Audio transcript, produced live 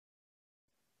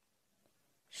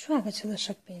स्वागत छ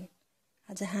दर्शकबिन।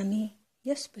 आज हामी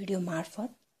यस भिडियो मार्फत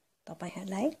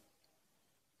तपाईहरुलाई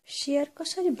शेयर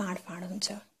कसरी बाँडफाँड हुन्छ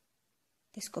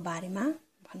त्यसको बारेमा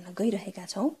भन्न गइरहेका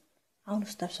छौं।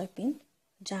 आउनुस् दर्शकबिन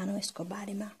जानौं यसको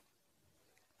बारेमा।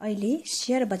 अहिले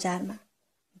शेयर बजारमा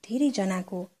धेरै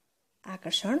जनाको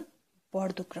आकर्षण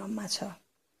बढ्दो क्रममा छ।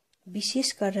 विशेष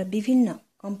गरेर विभिन्न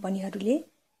कम्पनीहरूले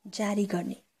जारी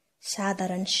गर्ने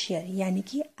साधारण शेयर यानी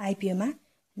कि आईपीओ मा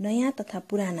नयाँ तथा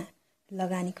पुराना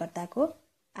लगानीकर्ताको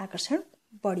आकर्षण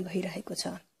बढी भइरहेको छ।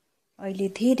 अहिले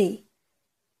धेरै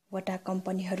वटा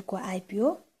कम्पनीहरूको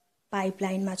आईपीओ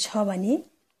पाइपलाइनमा छ भने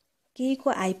केहीको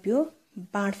आईपीओ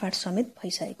बाँडफाँड समेत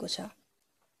भइसकेको छ।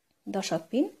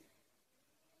 दर्शकबिन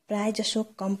प्रायजसो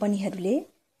कम्पनीहरूले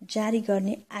जारी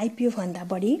गर्ने आईपीओ भन्दा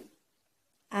बढी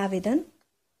आवेदन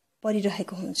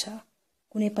परिरहेको हुन्छ।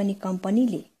 कुनै पनि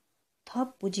कम्पनीले थप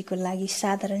पुँजीको लागि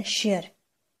साधारण शेयर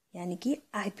यानी कि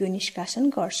आईपीओ निष्कासन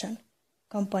गर्छन्।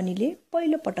 कम्पनीले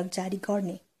पहिलो पटक जारी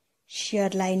गर्ने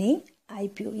शेयरलाई नै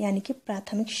आईपीओ यानी कि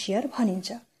प्राथमिक शेयर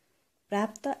भनिन्छ।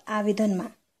 प्राप्त आवेदनमा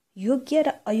योग्य र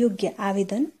अयोग्य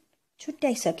आवेदन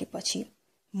छुट्याइसकेपछि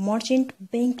मर्चेन्ट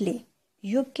बैंकले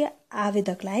योग्य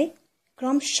आवेदकलाई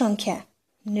क्रम संख्या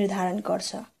निर्धारण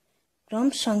गर्छ। क्रम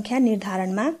संख्या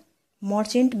निर्धारणमा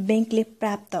मर्चेन्ट बैंकले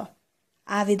प्राप्त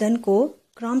आवेदनको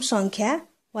क्रम संख्या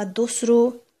वा दोस्रो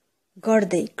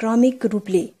गर्दै क्रमिक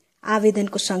रूपले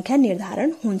आवेदनको संख्या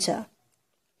निर्धारण हुन्छ।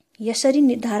 यसरी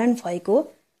निर्धारण भएको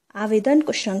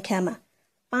आवेदनको संख्यामा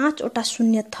 5 वटा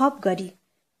शून्य थप गरी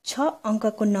 6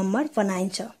 अंकको नम्बर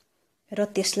बनाइन्छ र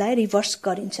त्यसलाई रिभर्स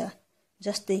गरिन्छ।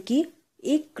 जस्तै कि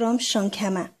एक क्रम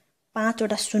संख्यामा 5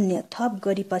 वटा शून्य थप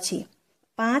गरेपछि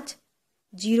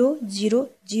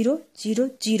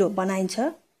 500000 बनाइन्छ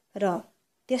र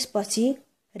त्यसपछि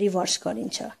रिभर्स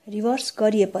गरिन्छ। रिभर्स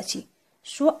गरिएपछि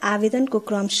सो आवेदनको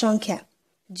क्रम संख्या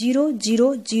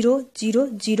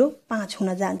 000005 हुन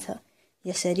जान्छ।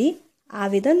 यसरी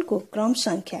आवेदनको क्रम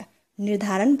संख्या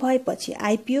निर्धारण भएपछि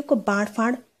आईपीओ को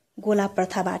बाँडफाँड गोला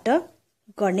प्रथाबाट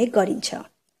गर्ने गरिन्छ।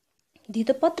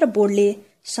 धितोपत्र बोर्डले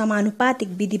समानुपातिक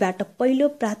विधिबाट पहिलो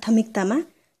प्राथमिकतामा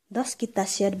 10 किता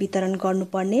शेयर वितरण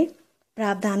गर्नुपर्ने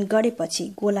प्रावधान गरेपछि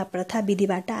गोला प्रथा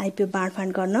विधिबाट आईपीओ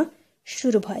बाँडफाँड गर्न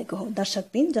सुरु भएको हो।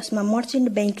 दर्शकबिन जसमा मर्चेन्ट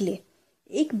बैंकले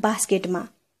एक बास्केटमा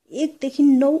 1 देखि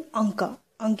 9 अंक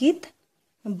अंकित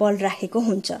बल राखेको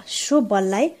हुन्छ। सो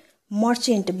बललाई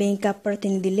मर्चेन्ट बैंकका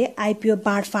प्रतिनिधिले आईपीओ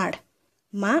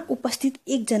बाँडफाँडमा उपस्थित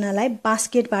एक जनालाई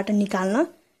बास्केटबाट निकाल्न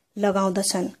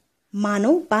लगाउँदछन्।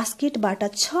 मानौ बास्केटबाट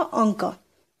 6 अंक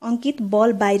अंकित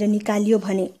बल बाहिर निकालियो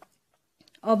भने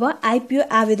अब आईपीओ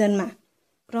आवेदनमा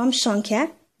क्रम संख्या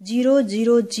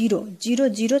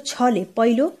 000006 ले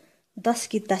पहिलो 10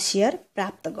 किता शेयर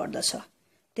प्राप्त गर्दछ।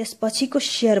 त्यसपछिको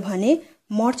शेयर भने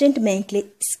मर्चेन्ट बैंकले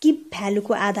स्किप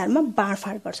भ्यालुको आधारमा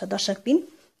बाँडफाँड गर्छ। दर्शकबिन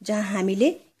जहाँ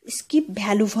हामीले स्किप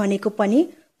भ्यालु भनेको पनि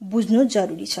बुझ्नु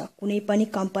जरुरी छ। कुनै पनि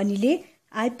कम्पनीले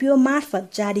आईपीओ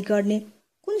मार्फत जारी गर्ने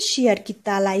कुन शेयर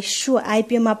कितालाई सो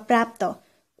आईपीओ मा प्राप्त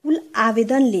कुल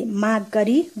आवेदनले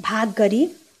भाग गरी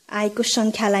आएको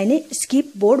संख्यालाई नै स्किप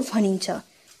बोर्ड भनिन्छ।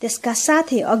 त्यसका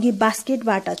साथै अघि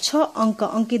बास्केटबाट 6 अंक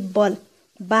अंकित बल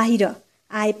बाहिर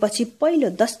आएपछि पहिलो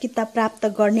 10 किता प्राप्त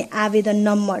गर्ने आवेदन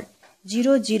नम्बर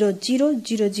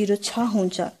 000006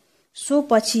 हुन्छ। सो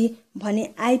पछि भने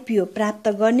आईपीओ प्राप्त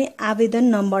गर्ने आवेदन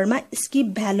नम्बरमा स्किप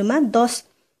भ्यालुमा 10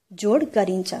 जोड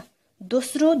गरिन्छ।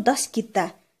 दोस्रो 10 किता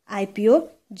आईपीओ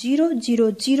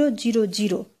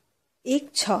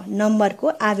 000016 नम्बरको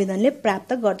आवेदनले प्राप्त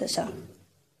गर्दछ।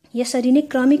 यसरी नै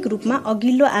क्रमिक रूपमा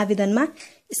अघिल्लो आवेदनमा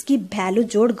स्किप भ्यालु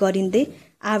जोड गरिँदै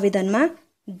आवेदनमा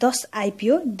 10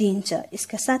 आईपीओ दिन्छ।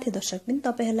 यसका साथै दर्शकबिन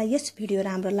तपाईहरुलाई यस भिडियो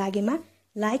राम्रो लागेमा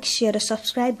लाइक शेयर र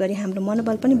सब्स्क्राइब गरी हाम्रो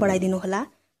मनोबल पनि बढाइदिनु होला।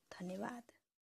 धन्यवाद।